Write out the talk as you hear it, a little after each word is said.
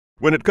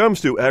When it comes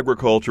to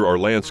agriculture or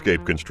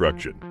landscape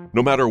construction,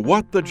 no matter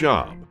what the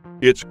job,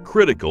 it's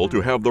critical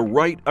to have the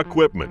right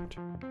equipment.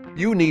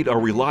 You need a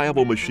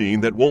reliable machine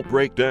that won't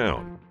break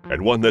down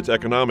and one that's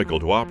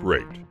economical to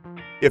operate.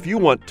 If you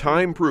want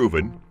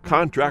time-proven,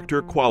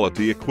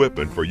 contractor-quality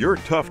equipment for your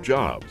tough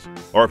jobs,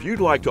 or if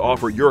you'd like to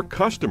offer your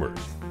customers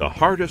the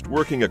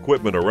hardest-working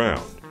equipment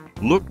around,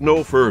 look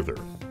no further.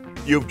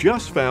 You've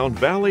just found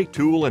Valley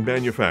Tool and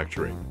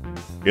Manufacturing.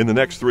 In the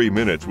next 3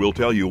 minutes, we'll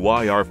tell you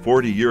why our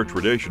 40-year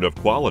tradition of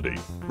quality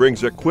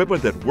brings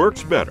equipment that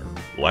works better,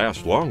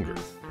 lasts longer,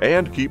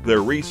 and keep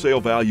their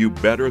resale value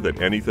better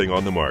than anything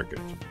on the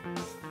market.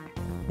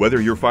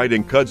 Whether you're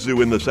fighting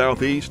kudzu in the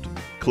southeast,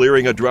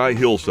 clearing a dry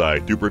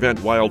hillside to prevent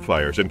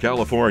wildfires in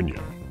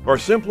California, or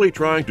simply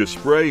trying to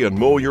spray and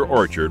mow your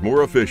orchard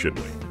more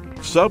efficiently,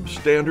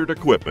 substandard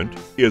equipment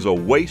is a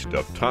waste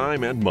of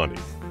time and money.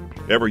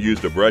 Ever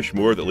used a brush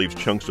mower that leaves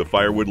chunks of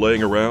firewood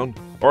laying around?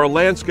 Or a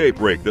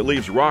landscape rake that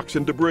leaves rocks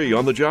and debris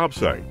on the job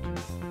site?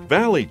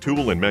 Valley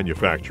Tool and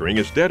Manufacturing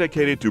is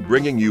dedicated to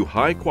bringing you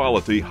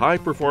high-quality,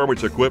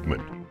 high-performance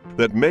equipment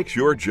that makes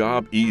your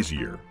job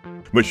easier.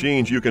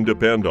 Machines you can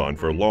depend on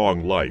for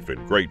long life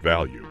and great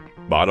value.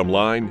 Bottom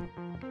line,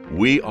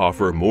 we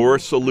offer more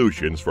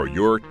solutions for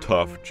your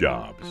tough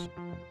jobs.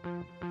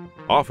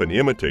 Often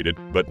imitated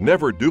but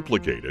never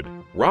duplicated,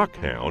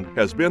 RockHound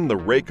has been the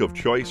rake of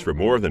choice for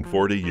more than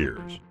 40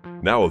 years.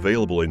 Now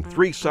available in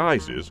 3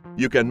 sizes,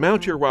 you can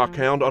mount your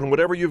RockHound on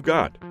whatever you've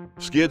got: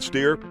 skid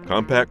steer,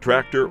 compact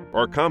tractor,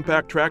 or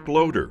compact track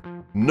loader.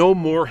 No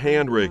more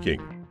hand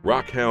raking.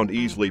 RockHound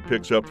easily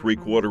picks up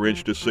 3/4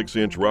 inch to 6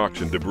 inch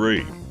rocks and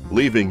debris,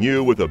 leaving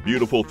you with a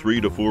beautiful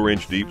 3 to 4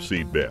 inch deep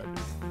seed bed.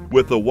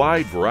 With the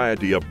wide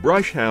variety of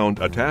brush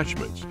hound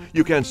attachments,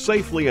 you can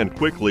safely and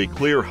quickly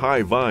clear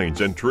high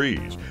vines and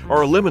trees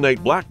or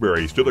eliminate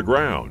blackberries to the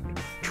ground.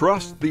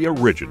 Trust the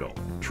original.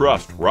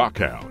 Trust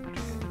RockHound.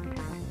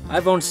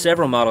 I've owned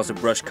several models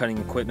of brush cutting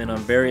equipment on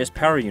various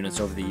power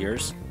units over the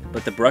years,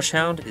 but the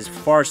RockHound is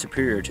far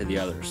superior to the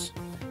others.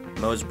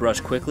 Mows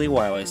brush quickly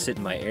while I sit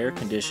in my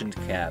air-conditioned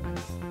cab.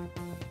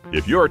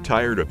 If you're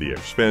tired of the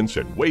expense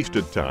and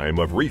wasted time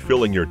of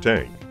refilling your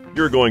tank,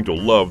 you're going to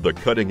love the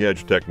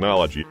cutting-edge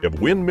technology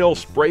of Windmill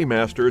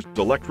Spraymaster's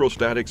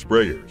electrostatic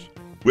sprayers.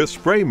 With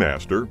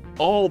Spraymaster,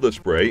 all the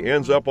spray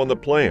ends up on the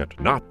plant,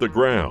 not the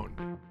ground.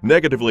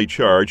 Negatively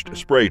charged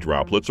spray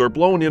droplets are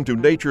blown into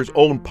nature's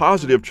own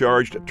positive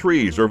charged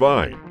trees or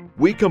vine.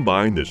 We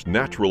combine this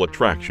natural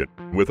attraction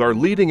with our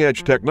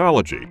leading-edge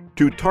technology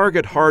to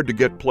target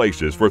hard-to-get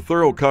places for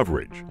thorough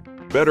coverage.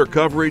 Better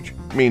coverage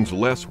means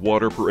less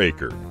water per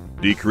acre,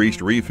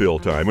 decreased refill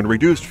time, and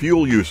reduced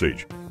fuel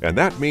usage, and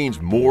that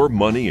means more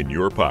money in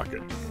your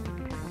pocket.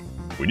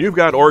 When you've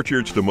got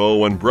orchards to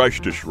mow and brush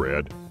to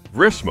shred,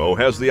 Vrisimo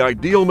has the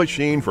ideal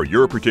machine for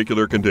your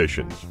particular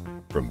conditions.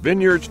 From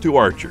vineyards to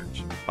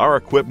orchards, our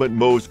equipment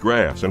mows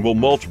grass and will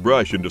mulch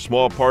brush into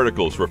small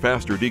particles for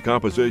faster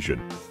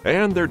decomposition,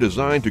 and they're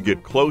designed to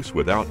get close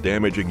without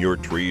damaging your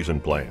trees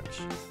and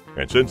plants.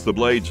 And since the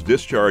blades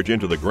discharge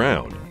into the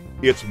ground,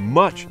 it's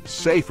much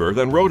safer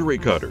than rotary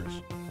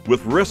cutters.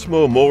 With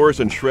Vrisimo mowers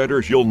and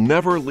shredders, you'll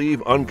never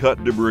leave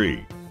uncut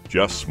debris.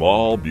 Just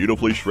small,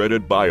 beautifully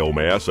shredded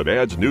biomass that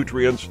adds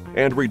nutrients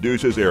and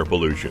reduces air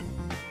pollution.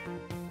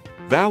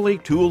 Valley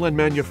Tool and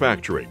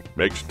Manufacturing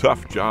makes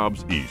tough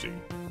jobs easy.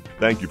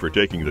 Thank you for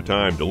taking the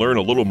time to learn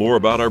a little more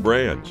about our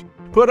brands.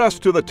 Put us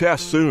to the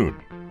test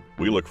soon.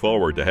 We look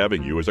forward to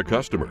having you as a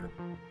customer.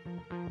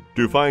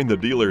 To find the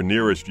dealer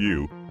nearest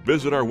you,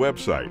 visit our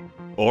website.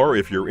 Or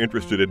if you're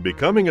interested in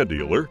becoming a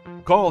dealer,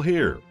 call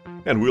here,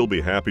 and we'll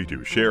be happy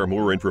to share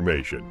more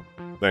information.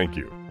 Thank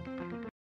you.